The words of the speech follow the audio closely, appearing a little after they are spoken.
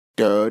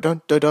Well,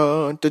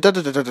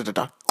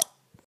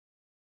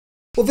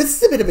 this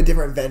is a bit of a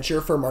different venture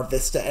for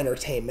MarVista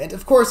Entertainment.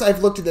 Of course,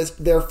 I've looked at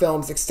their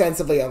films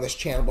extensively on this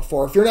channel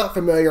before. If you're not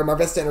familiar,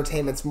 MarVista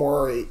Entertainment's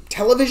more a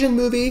television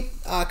movie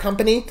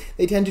company.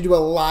 They tend to do a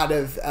lot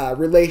of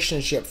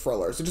relationship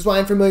thrillers, which is why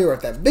I'm familiar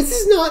with them. This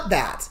is not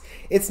that.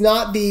 It's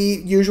not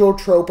the usual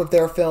trope of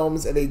their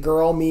films of a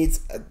girl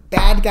meets a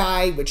bad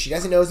guy, which she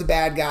doesn't know is a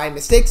bad guy,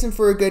 mistakes him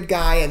for a good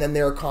guy, and then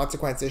there are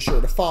consequences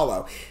sure to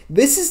follow.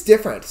 This is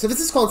different. So this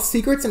is called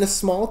Secrets in a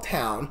Small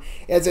Town.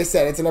 As I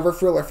said, it's another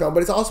thriller film,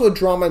 but it's also a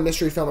drama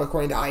mystery film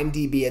according to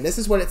IMDb, and this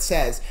is what it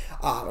says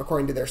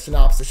according to their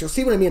synopsis. You'll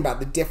see what I mean about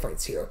the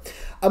difference here.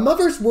 A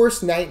mother's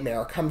worst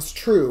nightmare comes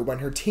true when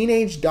her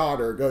teenage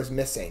daughter goes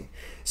missing.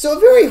 So a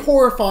very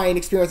horrifying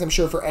experience, I'm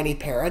sure, for any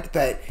parent,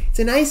 but it's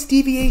a nice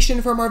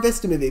deviation from our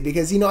Vista movie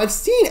because, you know, I've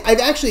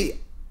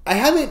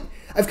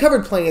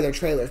covered plenty of their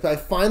trailers, but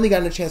I've finally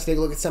gotten a chance to take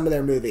a look at some of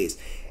their movies.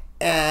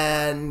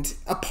 And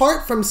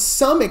apart from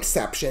some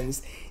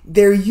exceptions,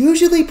 they're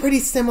usually pretty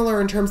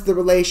similar in terms of the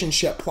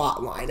relationship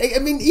plot line. I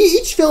mean,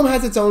 each film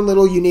has its own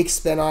little unique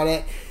spin on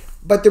it,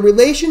 but the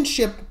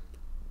relationship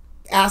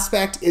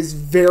aspect is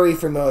very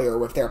familiar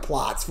with their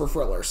plots for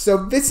thrillers. So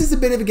this is a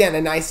bit of, again,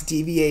 a nice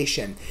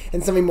deviation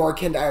and something more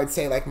akin to, I would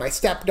say, like My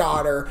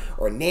Stepdaughter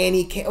or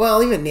Nanny Cam.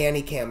 Well, even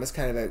Nanny Cam was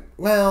kind of a,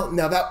 well,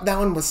 no, that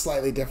one was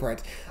slightly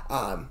different.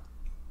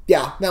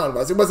 Yeah, that one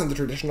was. It wasn't the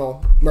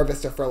traditional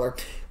MarVista thriller.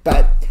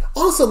 But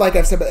also, like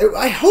I've said,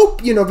 I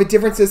hope, you know, the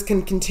differences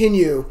can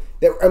continue,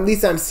 that at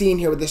least I'm seeing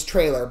here with this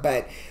trailer,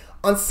 but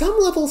on some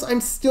levels, I'm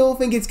still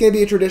think it's going to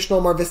be a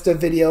traditional MarVista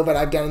video that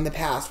I've done in the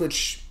past,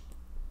 which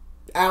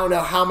I don't know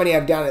how many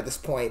I've done at this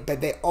point,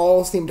 but they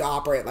all seem to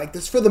operate like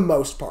this for the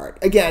most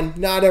part. Again,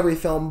 not every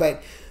film,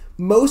 but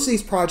most of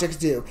these projects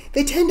do.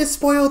 They tend to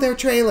spoil their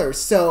trailers.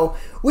 So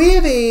we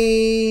have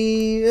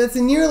it's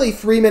a nearly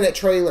 3-minute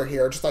trailer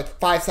here, just like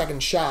 5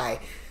 seconds shy.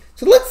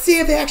 So let's see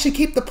if they actually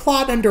keep the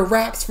plot under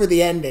wraps for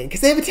the ending.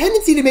 Because they have a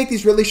tendency to make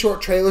these really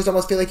short trailers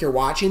almost feel like you're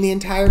watching the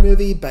entire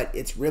movie, but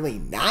it's really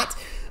not.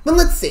 But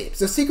let's see.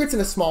 So Secrets in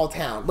a Small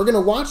Town. We're going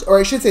to watch, or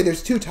I should say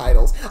there's 2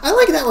 titles. I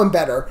like that one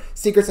better,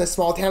 Secrets in a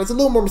Small Town. It's a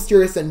little more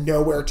mysterious than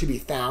Nowhere to be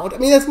Found. I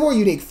mean, that's more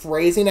unique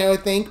phrasing, I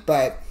would think,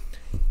 but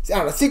I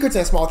don't know. Secrets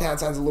in a Small Town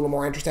sounds a little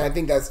more interesting. I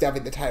think that's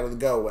definitely the title to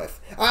go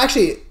with.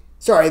 Actually,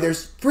 sorry,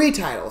 there's 3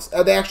 titles.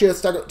 They actually have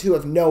stuck to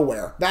of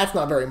Nowhere. That's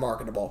not very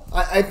marketable.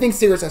 I think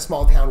Secrets in a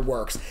Small Town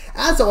works.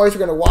 As always,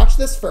 we're going to watch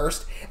this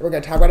first, and we're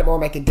going to talk about it more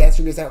in my condensed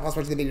reviews. I don't want to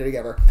watch the video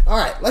together.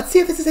 Alright, let's see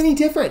if this is any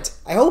different.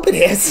 I hope it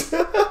is.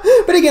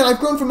 But again, I've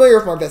grown familiar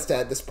with MarVista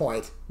at this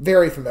point.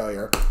 Very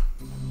familiar.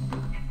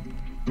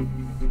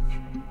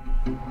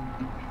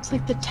 It's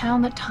like the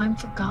town that time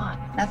forgot.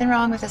 Nothing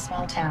wrong with a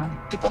small town.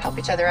 People help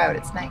each other out.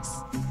 It's nice.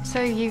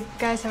 So you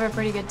guys have a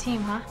pretty good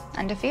team, huh?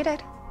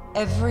 Undefeated.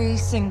 Every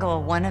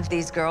single one of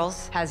these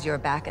girls has your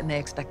back, and they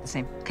expect the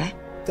same, okay?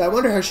 So I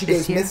wonder how she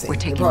goes year, missing. we're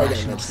taking probably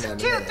nationals. gonna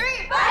mention that in a 2, 3,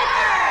 minute.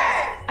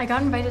 fire! I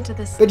got invited to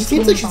this. But it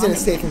seems like she's in a bonding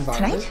safe thing.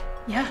 environment. Tonight?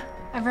 Yeah,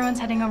 everyone's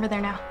heading over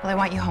there now. Well, I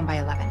want you home by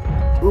 11.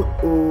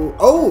 Ooh.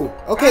 Oh,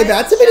 okay,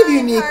 that's a bit of a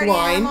unique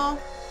line.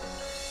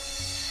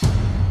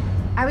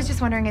 I was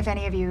just wondering if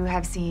any of you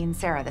have seen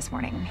Sarah this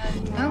morning.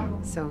 No?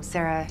 So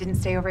Sarah didn't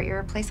stay over at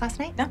your place last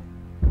night? No?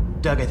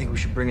 Doug, I think we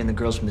should bring in the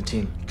girls from the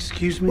team.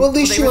 Excuse me? Well, at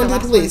least Well, she they were went the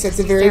to the last police. ones That's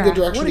a to very see good Sarah.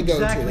 direction What to go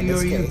to exactly in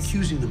this are you case.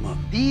 accusing them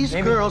of? These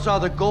Maybe. girls are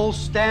the gold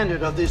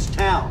standard of this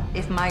town.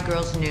 If my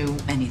girls knew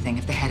anything,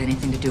 if they had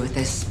anything to do with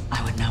this,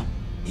 I would know.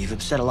 You've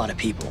upset a lot of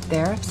people.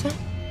 They're upset?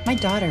 My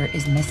daughter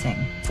is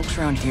missing. Folks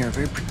around here are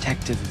very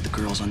protective of the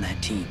girls on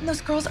that team.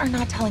 Those girls are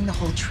not telling the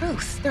whole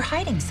truth. They're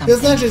hiding something.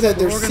 It's not just that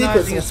there's We're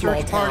secrets in organizing a a small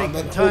search party. town,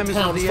 but the Time whole is of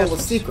town's the full of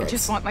essence. secrets. I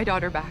just want my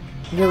daughter back.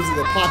 In terms of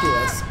the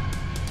populace.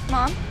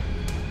 Mom?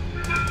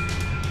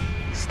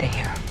 Stay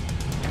here.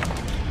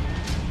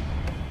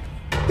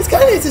 It's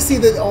kind of nice to see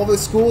that all the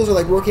schools are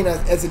like working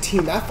as a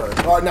team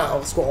effort. Or not all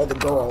the school, all the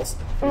girls.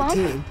 The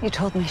team. You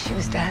told me she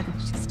was dead.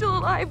 She's still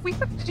alive. We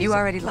have to do You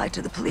already lied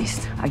to the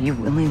police. Are you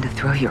willing to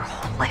throw your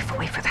whole life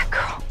away for that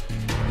girl?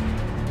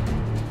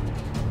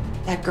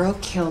 That girl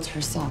killed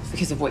herself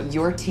because of what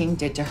your team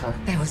did to her.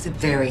 That was a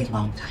very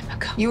long time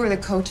ago. You were the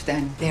coach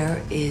then.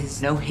 There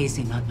is no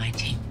hazing on my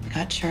team.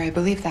 Not sure I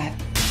believe that.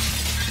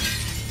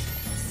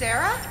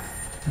 Sarah?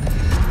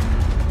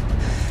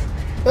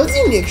 That was a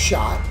unique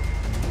shot.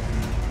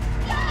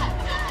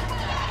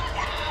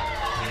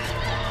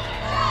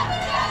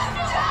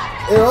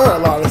 There are a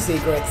lot of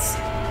secrets.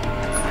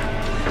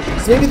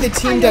 So maybe the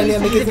team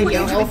dynamic isn't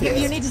being healthy.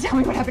 You need to tell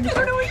me what happened to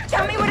Sarah.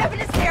 Tell me what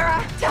happened to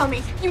Sarah. Tell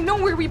me. You know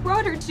where we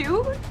brought her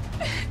to.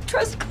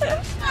 Trust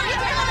Cliff.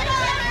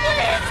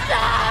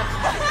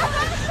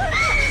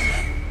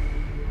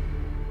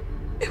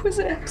 It was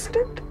an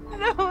accident.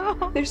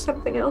 No. There's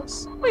something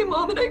else. My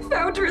mom and I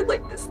found her in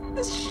like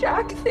this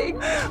shack thing.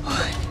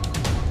 What?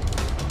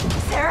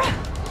 Sarah?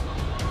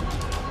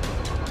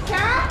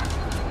 Sarah?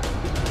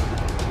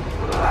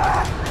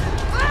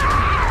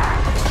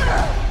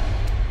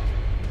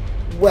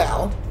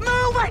 Well,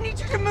 Move! I need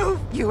you to move!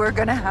 You are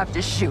gonna have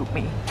to shoot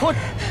me. Put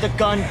the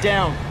gun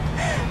down.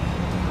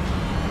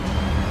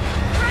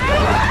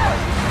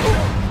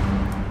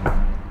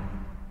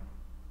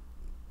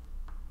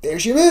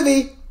 there's your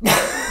movie. Can't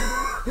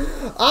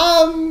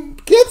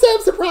say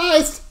I'm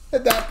surprised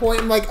at that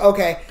point. I'm like,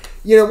 okay,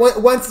 you know,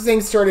 once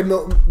things started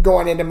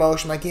going into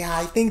motion, I'm like, yeah,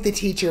 I think the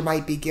teacher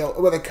might be guilty.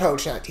 Well, the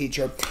coach, not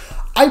teacher.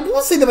 I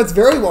will say that it's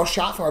very well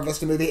shot for a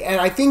MarVista movie, and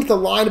I think the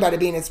line about it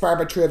being inspired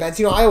by true events,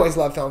 you know, I always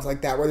love films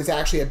like that, where there's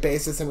actually a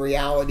basis in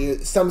reality,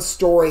 some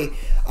story,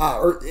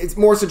 or it's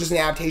more so just an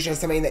adaptation of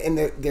something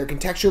they're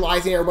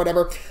contextualizing or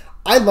whatever.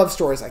 I love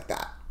stories like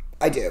that.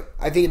 I do.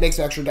 I think it makes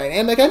them extra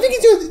dynamic. I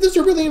think these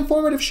are really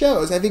informative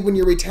shows. I think when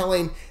you're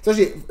retelling,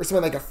 especially for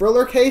something like a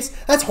thriller case,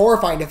 that's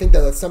horrifying to think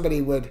that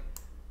somebody would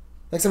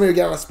get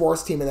on a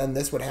sports team and then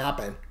this would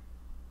happen.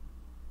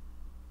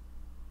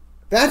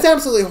 That's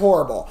absolutely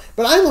horrible.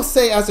 But I will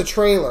say, as a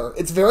trailer,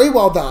 it's very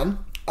well done.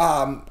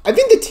 I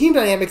think the team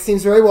dynamic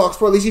seems very well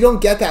explored. At least you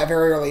don't get that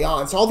very early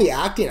on. So all the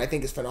acting, I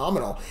think, is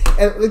phenomenal.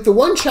 And like the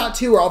one shot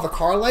too, where all the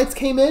car lights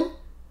came in.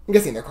 I'm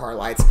guessing they're car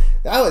lights.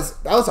 That was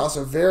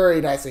also very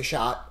nicely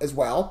shot as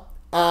well.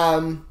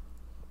 But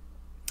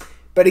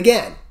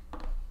again,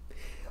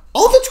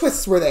 all the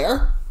twists were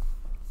there.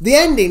 The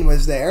ending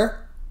was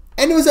there,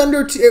 and it was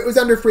under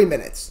 3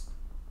 minutes.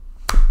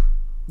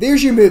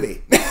 There's your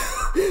movie.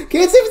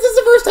 Can't say if this is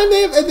the first time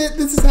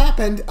this has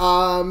happened.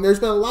 There's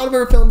been a lot of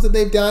other films that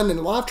they've done and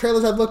a lot of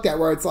trailers I've looked at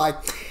where it's like,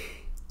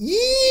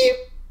 yeah,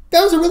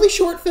 that was a really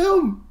short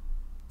film.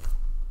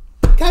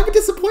 Kind of a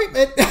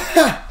disappointment.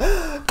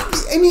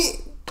 I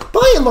mean,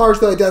 by and large,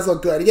 though, it does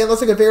look good. Again, it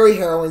looks like a very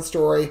harrowing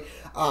story.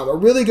 A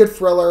really good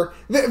thriller.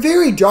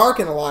 Very dark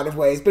in a lot of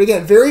ways, but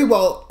again, very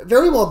well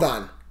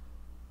done.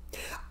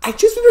 I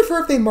just would prefer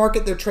if they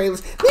market their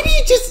trailers.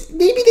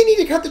 Maybe they need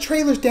to cut the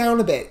trailers down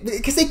a bit,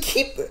 because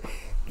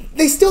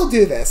they still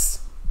do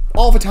this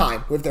all the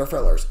time with their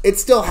thrillers. It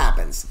still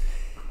happens.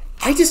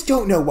 I just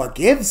don't know what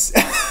gives.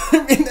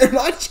 I mean, they're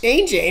not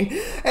changing,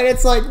 and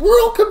it's like we're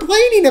all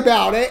complaining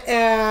about it,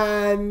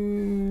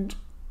 and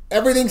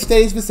everything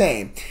stays the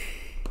same.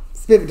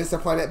 It's a bit of a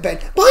disappointment,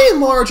 but by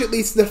and large, at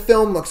least the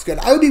film looks good.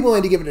 I would be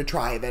willing to give it a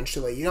try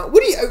eventually. You know,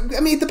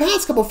 the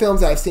past couple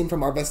films that I've seen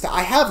from MarVista,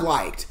 I have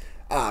liked.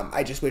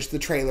 I just wish the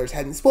trailers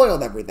hadn't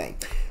spoiled everything.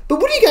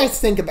 But what do you guys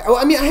think about...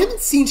 I mean, I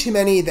haven't seen too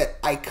many that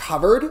I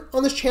covered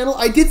on this channel.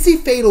 I did see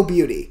Fatal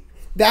Beauty.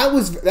 That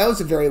was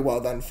a very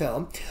well done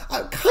film.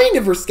 Kind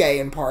of risque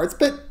in parts,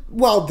 but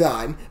well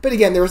done. But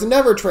again, there was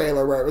another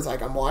trailer where it was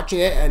like, I'm watching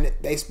it and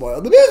they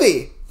spoiled the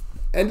movie.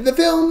 End of the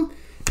film,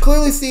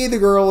 clearly see the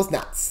girl's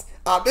nuts.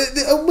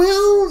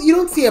 Well, you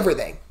don't see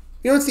everything.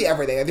 You don't see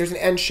everything. There's an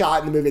end shot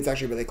in the movie. It's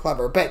actually really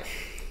clever. But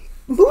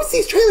most of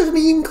these trailers, I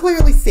mean, you can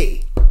clearly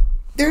see.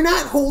 They're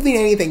not holding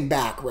anything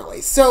back,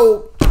 really.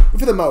 So,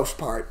 for the most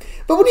part.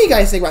 But what do you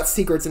guys think about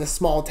Secrets in a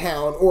Small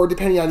Town? Or,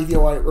 depending on if you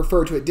want to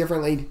refer to it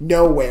differently,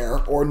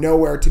 Nowhere or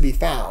Nowhere to be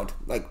Found.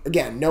 Like,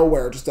 again,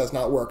 Nowhere just does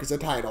not work as a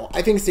title.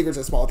 I think Secrets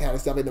in a Small Town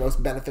is definitely the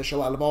most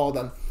beneficial out of all of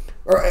them.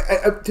 Or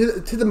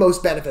to the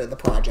most benefit of the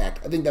project.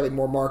 I think that'd be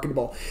more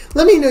marketable.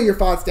 Let me know your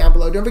thoughts down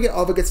below. Don't forget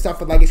all the good stuff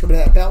with like and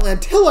subscribe to that bell.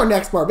 Until our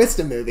next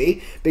MarVista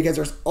movie, because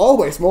there's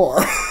always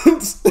more.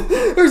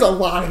 There's a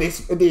lot of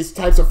these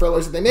types of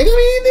thrillers that they make. I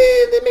mean,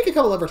 they make a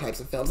couple other types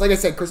of films. Like I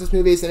said, Christmas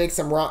movies. They make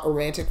some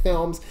romantic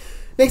films.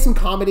 Make some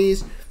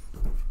comedies.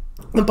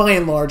 But by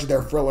and large,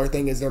 their thriller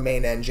thing is their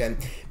main engine.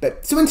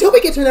 But so until we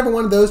get to another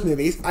one of those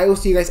movies, I will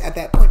see you guys at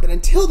that point. But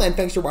until then,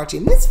 thanks for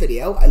watching this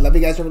video. I love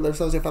you guys. Remember, live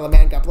so as your fellow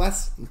man. God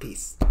bless and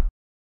peace.